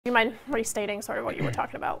Do you mind restating sort of what you were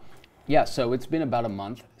talking about? Yeah, so it's been about a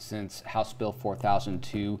month since House Bill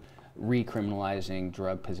 4002 recriminalizing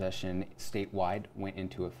drug possession statewide went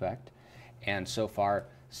into effect. And so far,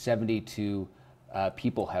 72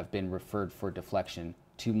 people have been referred for deflection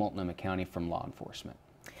to Multnomah County from law enforcement.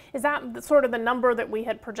 Is that sort of the number that we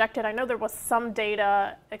had projected? I know there was some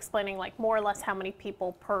data explaining like more or less how many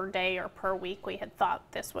people per day or per week we had thought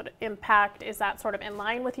this would impact. Is that sort of in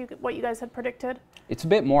line with what you guys had predicted? It's a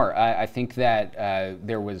bit more. I think that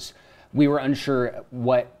we were unsure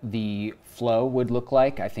what the flow would look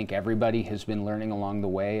like. I think everybody has been learning along the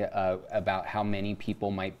way about how many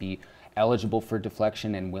people might be eligible for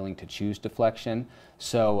deflection and willing to choose deflection.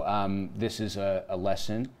 So this is a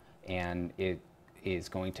lesson, and it is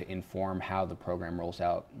going to inform how the program rolls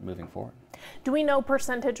out moving forward. Do we know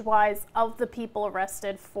percentage-wise of the people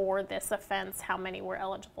arrested for this offense, how many were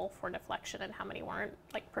eligible for deflection and how many weren't,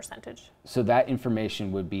 like percentage? So that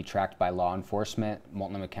information would be tracked by law enforcement,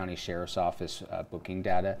 Multnomah County Sheriff's Office booking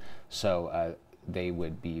data. So they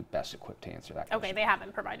would be best equipped to answer that question. Okay, they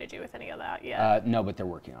haven't provided you with any of that yet? No, but they're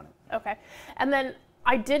working on it. Okay. And then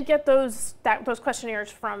I did get those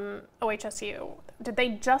questionnaires from OHSU. Did they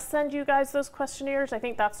just send you guys those questionnaires? I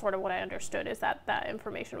think that's sort of what I understood, is that that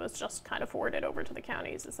information was just kind of forwarded over to the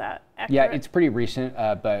counties. Is that accurate? Yeah, it's pretty recent,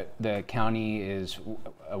 but the county is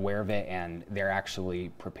aware of it, and they're actually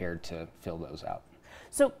prepared to fill those out.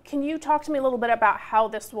 So can you talk to me a little bit about how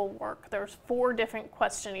this will work? There's 4 different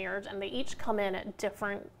questionnaires, and they each come in at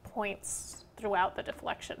different points throughout the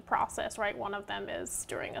deflection process, right? One of them is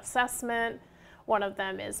during assessment, one of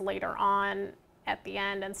them is later on at the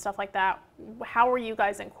end and stuff like that. How are you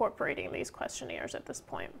guys incorporating these questionnaires at this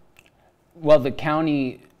point? Well, the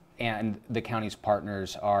county and the county's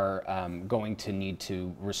partners are going to need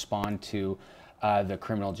to respond to the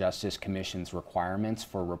Criminal Justice Commission's requirements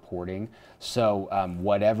for reporting. So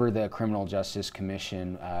whatever the Criminal Justice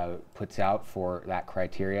Commission puts out for that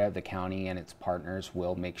criteria, the county and its partners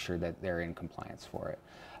will make sure that they're in compliance for it.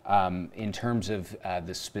 In terms of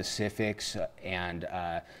the specifics and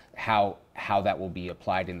how that will be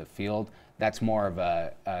applied in the field, that's more of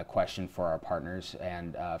a question for our partners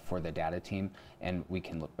and for the data team, and we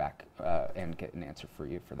can look back and get an answer for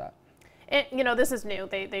you for that. And, you know, this is new.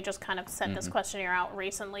 They just kind of sent this questionnaire out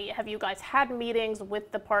recently. Have you guys had meetings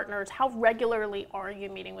with the partners? How regularly are you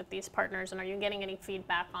meeting with these partners, and are you getting any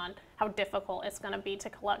feedback on how difficult it's going to be to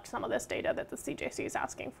collect some of this data that the CJC is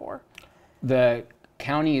asking for? The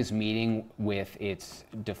county is meeting with its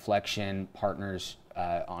deflection partners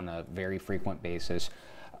on a very frequent basis.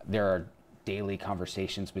 There are daily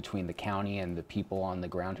conversations between the county and the people on the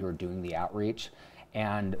ground who are doing the outreach.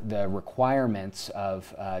 And the requirements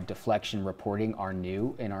of deflection reporting are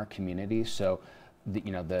new in our community. So, the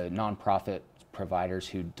nonprofit providers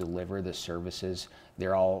who deliver the services,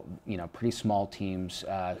 they're all, pretty small teams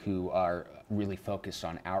who are really focused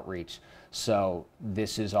on outreach. So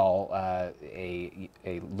this is all a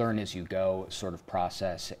learn as you go sort of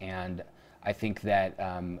process. And I think that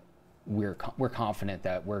we're confident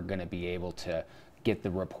that we're going to be able to get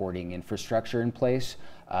the reporting infrastructure in place.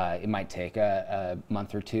 It might take a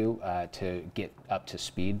month or two to get up to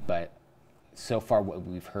speed, but so far what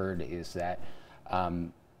we've heard is that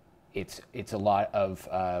it's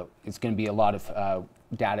going to be a lot of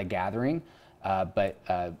data gathering, but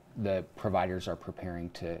the providers are preparing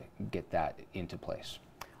to get that into place.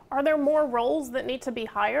 Are there more roles that need to be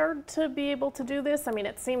hired to be able to do this? I mean,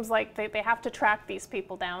 it seems like they have to track these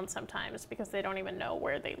people down sometimes because they don't even know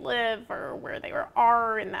where they live or where they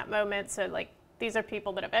are in that moment. So, like, these are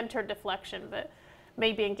people that have entered deflection but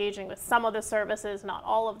may be engaging with some of the services, not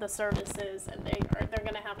all of the services, and they're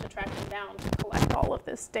going to have to track them down to collect all of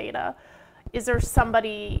this data. Is there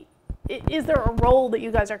a role that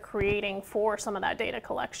you guys are creating for some of that data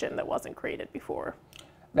collection that wasn't created before?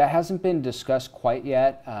 That hasn't been discussed quite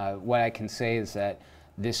yet. What I can say is that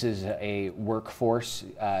this is a workforce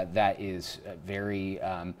that is very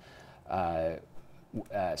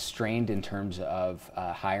strained in terms of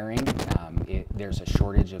hiring. There's a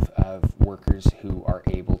shortage of workers who are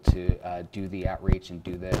able to do the outreach and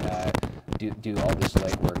do all this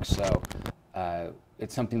legwork. So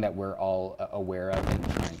it's something that we're all aware of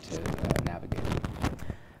and trying to navigate.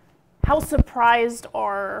 How surprised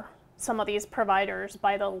are some of these providers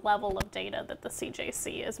by the level of data that the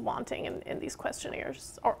CJC is wanting in these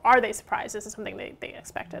questionnaires? Or are they surprised? Is this something they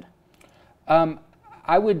expected?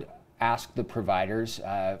 I would ask the providers,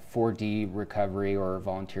 4D Recovery or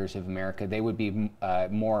Volunteers of America, they would be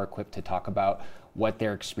more equipped to talk about what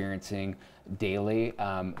they're experiencing daily.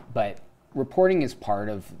 But reporting is part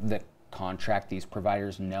of the contract. These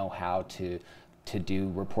providers know how to to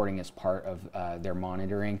do reporting as part of their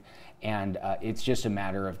monitoring, and it's just a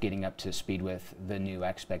matter of getting up to speed with the new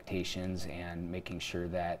expectations and making sure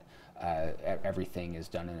that everything is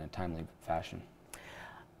done in a timely fashion.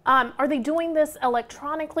 Are they doing this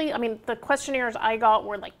electronically? I mean, the questionnaires I got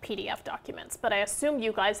were like PDF documents, but I assume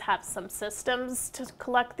you guys have some systems to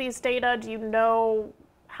collect these data. Do you know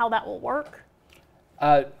how that will work?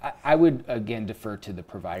 I would again defer to the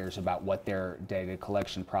providers about what their data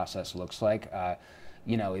collection process looks like.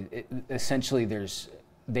 You know, essentially,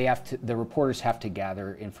 the reporters have to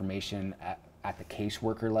gather information at the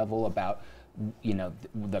caseworker level about, you know,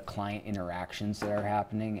 the client interactions that are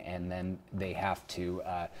happening, and then they have to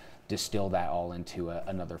distill that all into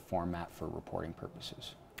another format for reporting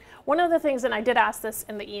purposes. One of the things, and I did ask this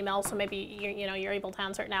in the email, so maybe you're able to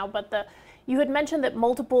answer it now, but you had mentioned that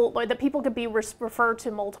people could be referred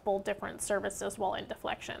to multiple different services while in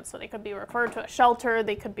deflection. So they could be referred to a shelter,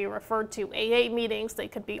 they could be referred to AA meetings, they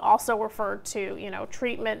could be also referred to, you know,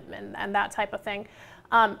 treatment and that type of thing.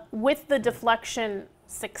 With the deflection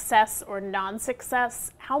success or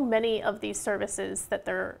non-success, how many of these services that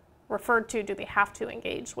they're referred to do they have to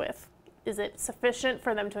engage with? Is it sufficient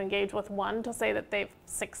for them to engage with one to say that they've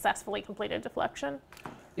successfully completed deflection?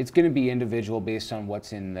 It's going to be individual based on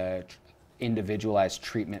what's in the individualized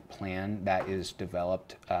treatment plan that is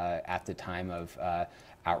developed at the time of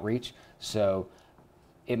outreach. So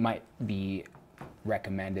it might be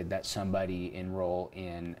recommended that somebody enroll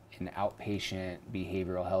in an outpatient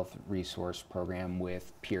behavioral health resource program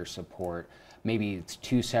with peer support. Maybe it's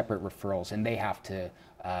 2 separate referrals, and they have to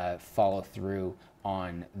follow through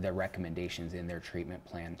on the recommendations in their treatment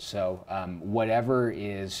plan. So whatever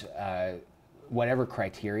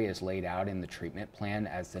criteria is laid out in the treatment plan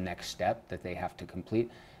as the next step that they have to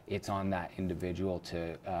complete, it's on that individual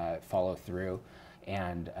to follow through.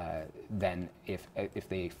 And then if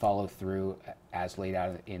they follow through as laid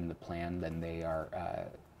out in the plan, then they are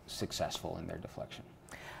successful in their deflection.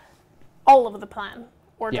 All of the plan,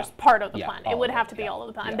 or Yeah. just part of the Yeah, plan? all It would of have it, to be yeah. all of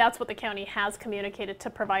the plan. Yeah. That's what the county has communicated to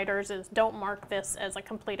providers, is don't mark this as a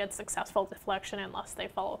completed successful deflection unless they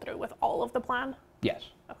follow through with all of the plan?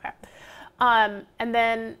 Yes. Okay. And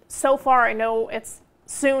then so far, I know it's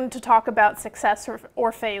soon to talk about success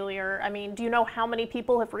or failure. I mean, do you know how many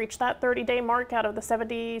people have reached that 30-day mark out of the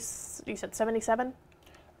 70, you said 77?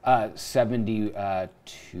 72.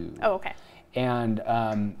 Oh, okay.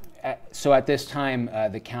 And so at this time,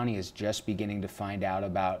 the county is just beginning to find out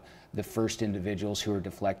about the first individuals who were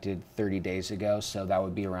deflected 30 days ago. So that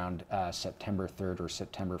would be around September 3rd or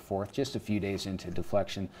September 4th, just a few days into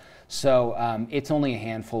deflection. So it's only a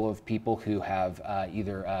handful of people who have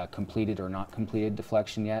either completed or not completed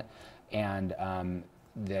deflection yet. And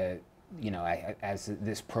as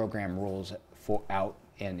this program rolls out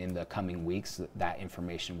and in the coming weeks, that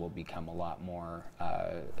information will become a lot more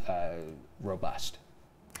robust.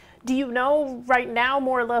 Do you know right now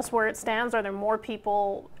more or less where it stands? Are there more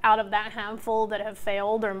people out of that handful that have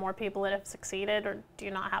failed, or more people that have succeeded, or do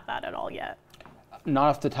you not have that at all yet? Not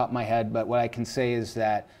off the top of my head, but what I can say is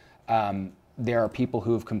that there are people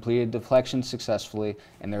who have completed deflection successfully,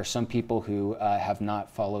 and there are some people who have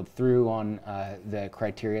not followed through on the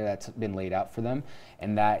criteria that's been laid out for them,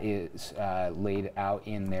 and that is laid out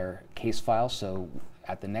in their case file. So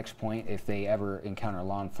at the next point, if they ever encounter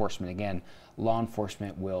law enforcement again, law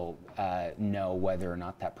enforcement will know whether or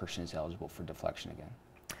not that person is eligible for deflection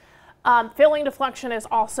again. Failing deflection is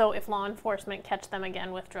also if law enforcement catch them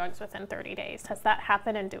again with drugs within 30 days. Has that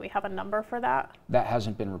happened, and do we have a number for that? That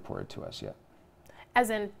hasn't been reported to us yet. As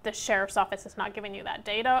in the sheriff's office is not giving you that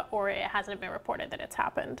data, or it hasn't been reported that it's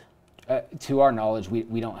happened? To our knowledge,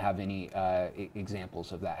 we don't have any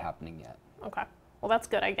examples of that happening yet. Okay. Well, that's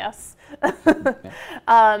good, I guess.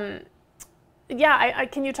 Yeah.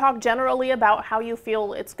 Can you talk generally about how you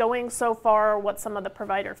feel it's going so far, what some of the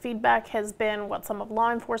provider feedback has been, what some of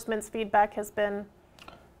law enforcement's feedback has been?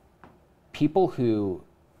 People who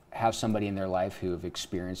have somebody in their life who have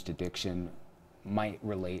experienced addiction might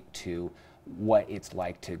relate to what it's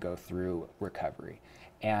like to go through recovery.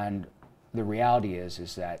 And the reality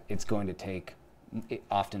is that it's going to take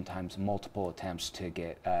oftentimes multiple attempts to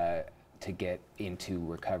get into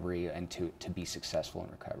recovery and to be successful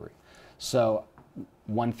in recovery. So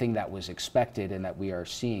one thing that was expected and that we are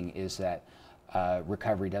seeing is that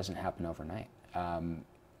recovery doesn't happen overnight.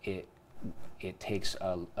 It takes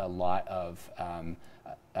a lot of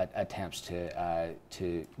attempts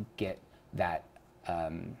to get that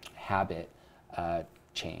habit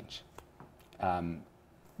change. The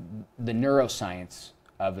neuroscience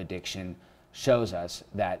of addiction shows us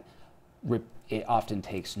that it often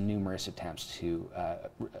takes numerous attempts to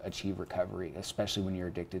achieve recovery, especially when you're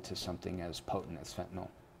addicted to something as potent as fentanyl.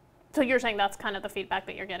 So you're saying that's kind of the feedback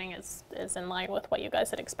that you're getting is in line with what you guys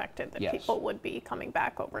had expected, that Yes. people would be coming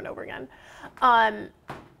back over and over again.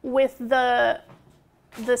 With the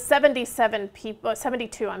 77 people,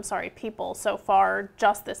 72, I'm sorry, people so far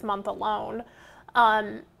just this month alone,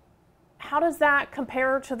 how does that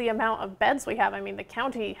compare to the amount of beds we have? I mean, the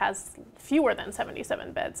county has fewer than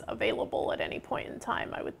 77 beds available at any point in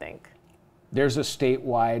time, I would think. There's a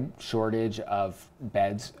statewide shortage of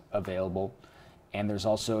beds available, and there's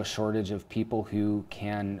also a shortage of people who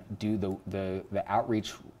can do the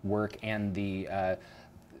outreach work and the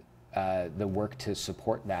work to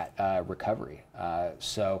support that recovery.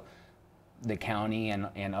 So the county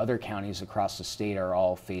and other counties across the state are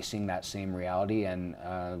all facing that same reality, and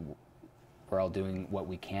we're all doing what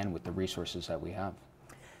we can with the resources that we have.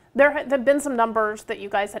 There have been some numbers that you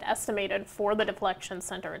guys had estimated for the deflection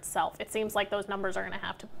center itself. It seems like those numbers are going to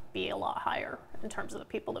have to be a lot higher in terms of the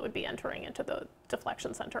people that would be entering into the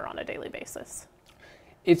deflection center on a daily basis.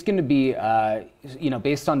 It's going to be,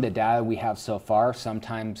 based on the data we have so far,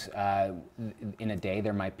 sometimes in a day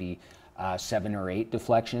there might be 7 or 8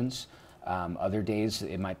 deflections. Other days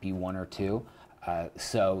it might be 1 or 2.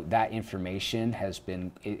 So that information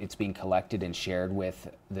it's being collected and shared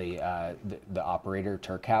with the operator,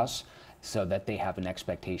 Turkhouse, so that they have an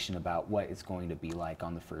expectation about what it's going to be like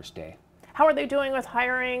on the first day. How are they doing with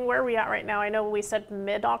hiring? Where are we at right now? I know we said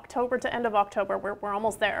mid-October to end of October. We're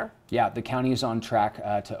almost there. Yeah, the county is on track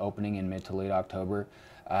to opening in mid to late October.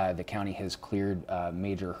 The county has cleared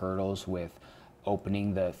major hurdles with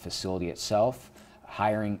opening the facility itself.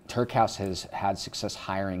 Turkhouse has had success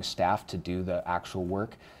hiring staff to do the actual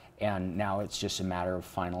work, and now it's just a matter of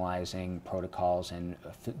finalizing protocols and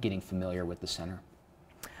getting familiar with the center.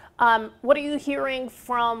 What are you hearing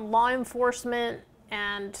from law enforcement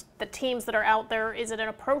and the teams that are out there? Is it an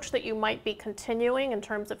approach that you might be continuing in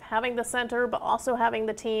terms of having the center, but also having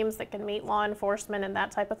the teams that can meet law enforcement and that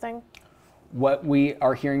type of thing? What we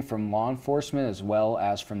are hearing from law enforcement as well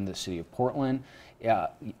as from the city of Portland,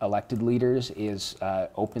 elected leaders, is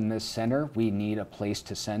open this center. We need a place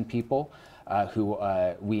to send people who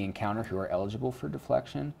we encounter who are eligible for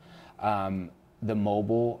deflection. The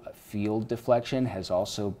mobile field deflection has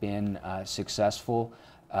also been successful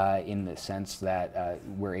in the sense that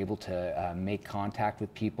we're able to make contact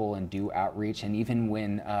with people and do outreach. And even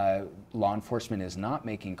when law enforcement is not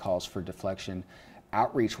making calls for deflection,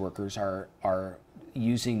 outreach workers are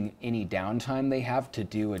using any downtime they have to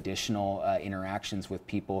do additional interactions with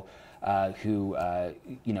people who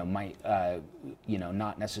might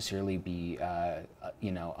not necessarily be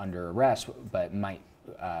under arrest, but might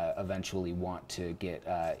eventually want to get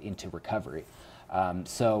into recovery.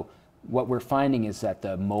 So what we're finding is that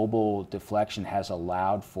the mobile deflection has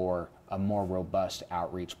allowed for a more robust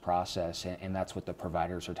outreach process, and that's what the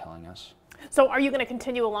providers are telling us. So are you going to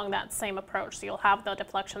continue along that same approach? So you'll have the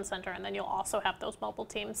deflection center, and then you'll also have those mobile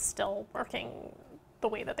teams still working the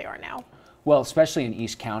way that they are now? Well, especially in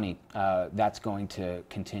East County, that's going to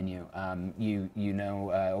continue.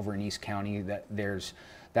 Over in East County,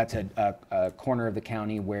 that's a corner of the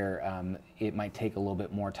county where it might take a little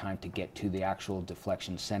bit more time to get to the actual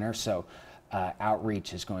deflection center. So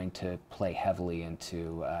outreach is going to play heavily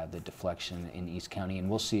into the deflection in East County, and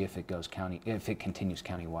we'll see if it continues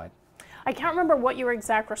countywide. I can't remember what your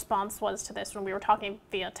exact response was to this when we were talking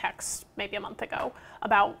via text maybe a month ago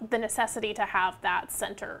about the necessity to have that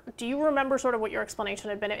center. Do you remember sort of what your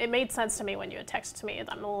explanation had been? It made sense to me when you had texted me. I'm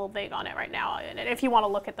a little vague on it right now. And if you want to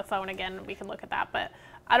look at the phone again, we can look at that. But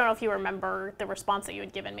I don't know if you remember the response that you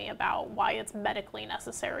had given me about why it's medically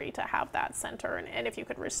necessary to have that center, and if you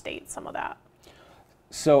could restate some of that.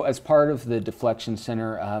 So as part of the deflection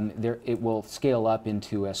center, it will scale up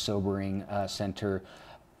into a sobering center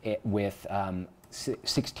with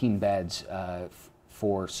 16 beds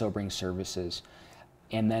for sobering services.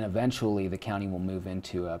 And then eventually the county will move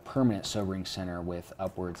into a permanent sobering center with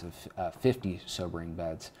upwards of 50 sobering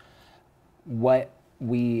beds. What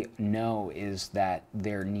we know is that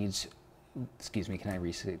there needs, excuse me, can I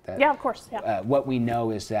restate that? Yeah, of course. Yeah. What we know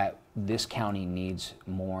is that this county needs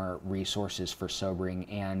more resources for sobering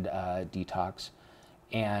and detox.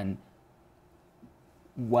 And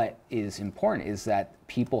what is important is that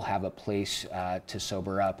people have a place to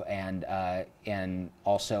sober up, and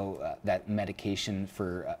also that medication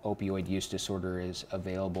for opioid use disorder is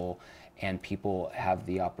available, and people have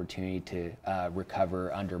the opportunity to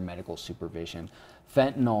recover under medical supervision.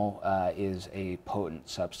 Fentanyl is a potent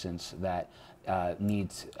substance that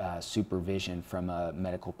needs supervision from a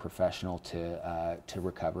medical professional to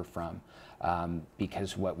recover from.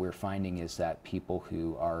 Because what we're finding is that people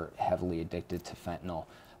who are heavily addicted to fentanyl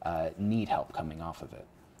need help coming off of it.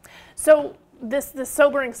 So this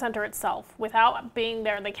sobering center itself, without being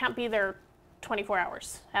there, they can't be there 24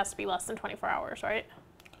 hours. It has to be less than 24 hours, right?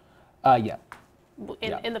 Yeah.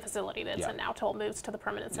 In the facility that's in now till it moves to the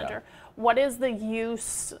permanent center. Yeah. What is the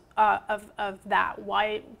use of that?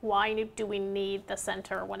 Why do we need the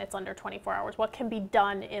center when it's under 24 hours? What can be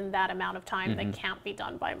done in that amount of time that can't be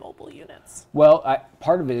done by mobile units? Well,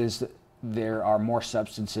 part of it is that there are more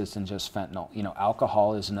substances than just fentanyl. You know,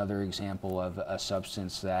 alcohol is another example of a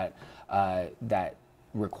substance that that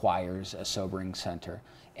requires a sobering center.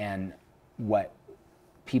 And what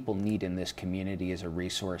people need in this community is a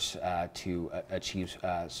resource to achieve,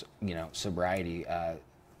 you know, sobriety,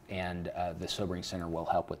 and the sobering center will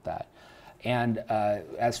help with that. And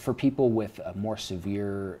as for people with a more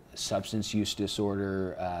severe substance use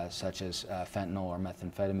disorder, such as fentanyl or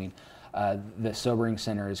methamphetamine, the sobering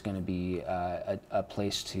center is going to be a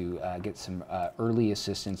place to get some early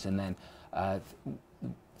assistance, and then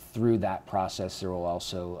through that process there will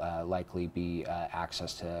also likely be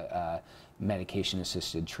access to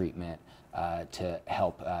medication-assisted treatment to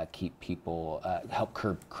help keep people, help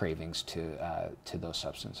curb cravings to those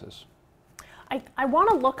substances. I want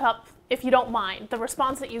to look up, if you don't mind, the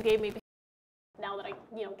response that you gave me now that I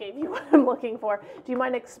gave you what I'm looking for. Do you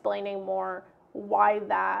mind explaining more why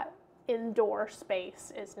that indoor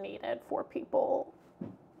space is needed for people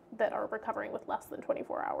that are recovering with less than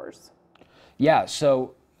 24 hours? Yeah,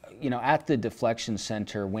 so at the deflection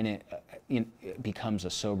center, when it becomes a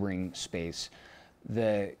sobering space,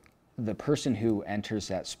 the person who enters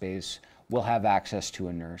that space will have access to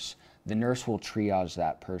a nurse. The nurse will triage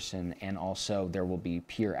that person, and also there will be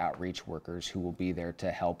peer outreach workers who will be there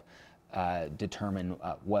to help determine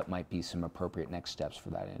what might be some appropriate next steps for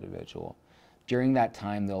that individual. During that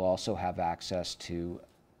time, they'll also have access to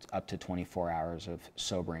up to 24 hours of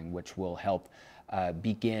sobering, which will help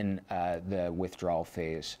begin the withdrawal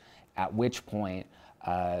phase, at which point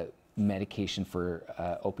medication for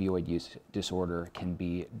opioid use disorder can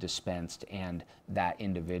be dispensed, and that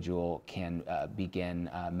individual can begin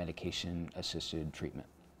medication-assisted treatment.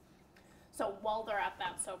 So while they're at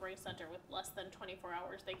that sobering center with less than 24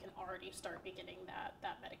 hours, they can already start beginning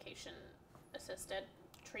that medication-assisted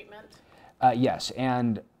treatment? Yes,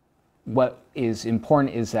 and what is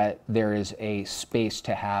important is that there is a space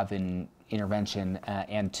to have an intervention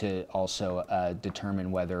and to also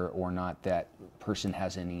determine whether or not that person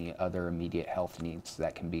has any other immediate health needs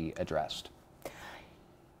that can be addressed.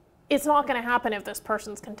 It's not going to happen if this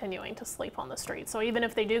person's continuing to sleep on the street. So even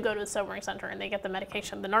if they do go to the sobering center and they get the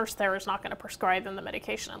medication, the nurse there is not going to prescribe them the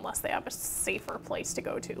medication unless they have a safer place to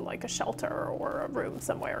go to, like a shelter or a room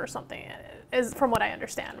somewhere or something, is from what I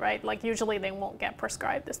understand, right? Like usually they won't get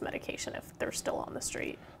prescribed this medication if they're still on the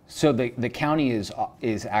street. So the county is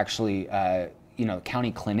actually,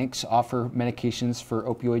 county clinics offer medications for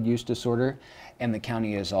opioid use disorder, and the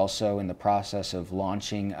county is also in the process of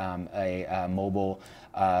launching a mobile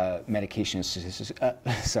medication-assisted,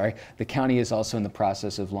 the county is also in the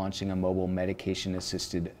process of launching a mobile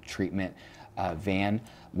medication-assisted treatment van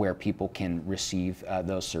where people can receive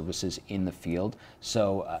those services in the field.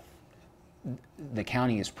 So the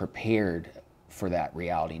county is prepared for that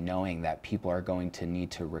reality, knowing that people are going to need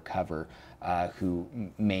to recover who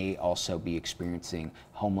may also be experiencing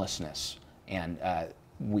homelessness, and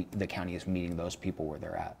the county is meeting those people where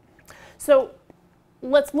they're at. So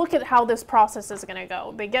let's look at how this process is going to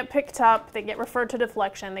go. They get picked up, they get referred to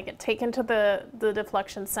deflection, they get taken to the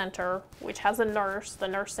deflection center, which has a nurse. The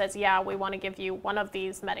nurse says, yeah, we want to give you one of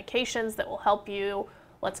these medications that will help you.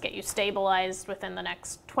 Let's get you stabilized within the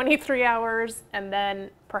next 23 hours, and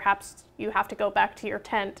then perhaps you have to go back to your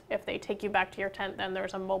tent. If they take you back to your tent, then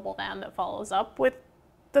there's a mobile van that follows up with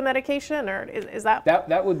the medication, or is that?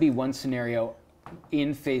 That would be one scenario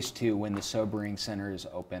in phase 2 when the sobering center is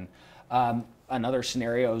open. Another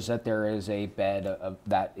scenario is that there is a bed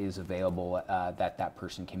that is available that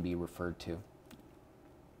person can be referred to.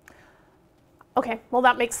 Okay, well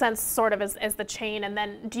that makes sense sort of as the chain. And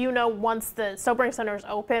then do you know once the sobering center is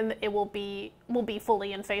open, it will be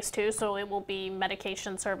fully in phase 2, so it will be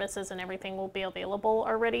medication services and everything will be available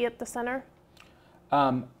already at the center?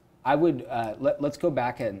 I would, let's go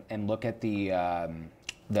back and look at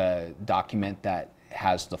the document that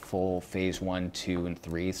has the full phase 1, 2, and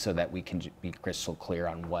 3 so that we can be crystal clear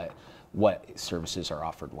on what services are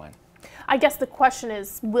offered when. I guess the question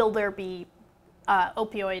is, will there be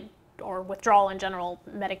opioid or withdrawal in general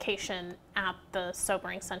medication at the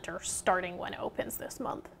sobering center starting when it opens this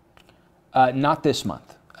month? Not this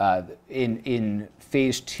month. In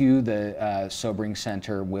phase 2, the sobering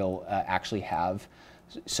center will actually have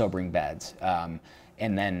sobering beds.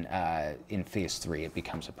 And then in phase 3, it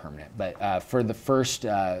becomes a permanent. But for the first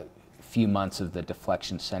few months of the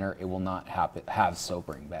deflection center, it will not have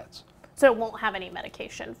sobering beds. So it won't have any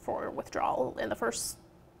medication for withdrawal in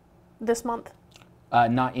this month?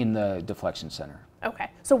 Not in the deflection center. Okay.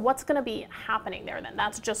 So what's going to be happening there then?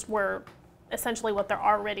 That's just essentially what they're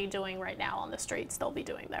already doing right now on the streets, they'll be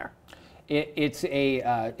doing there. It's a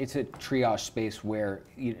triage space where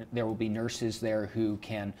there will be nurses there who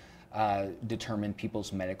can determine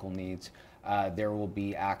people's medical needs. There will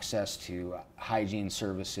be access to hygiene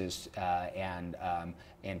services and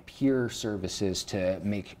peer services to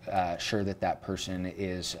make sure that that person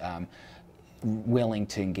is willing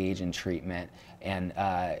to engage in treatment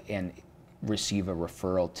and receive a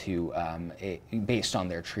referral to based on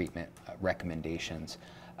their treatment recommendations.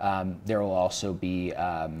 There will also be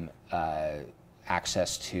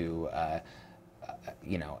access to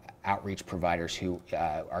outreach providers who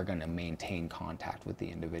are going to maintain contact with the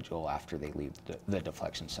individual after they leave the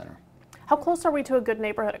deflection center. How close are we to a good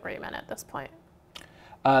neighborhood agreement at this point?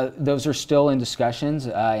 Those are still in discussions,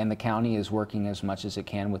 and the county is working as much as it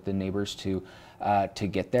can with the neighbors to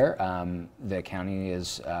get there. The county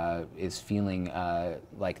is feeling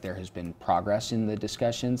like there has been progress in the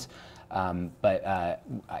discussions, but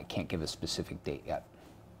I can't give a specific date yet.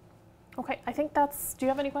 Okay, I think that's. Do you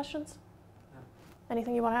have any questions?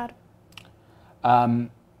 Anything you want to add?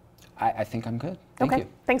 I think I'm good. Thank you.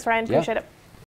 Thanks, Ryan. Appreciate it.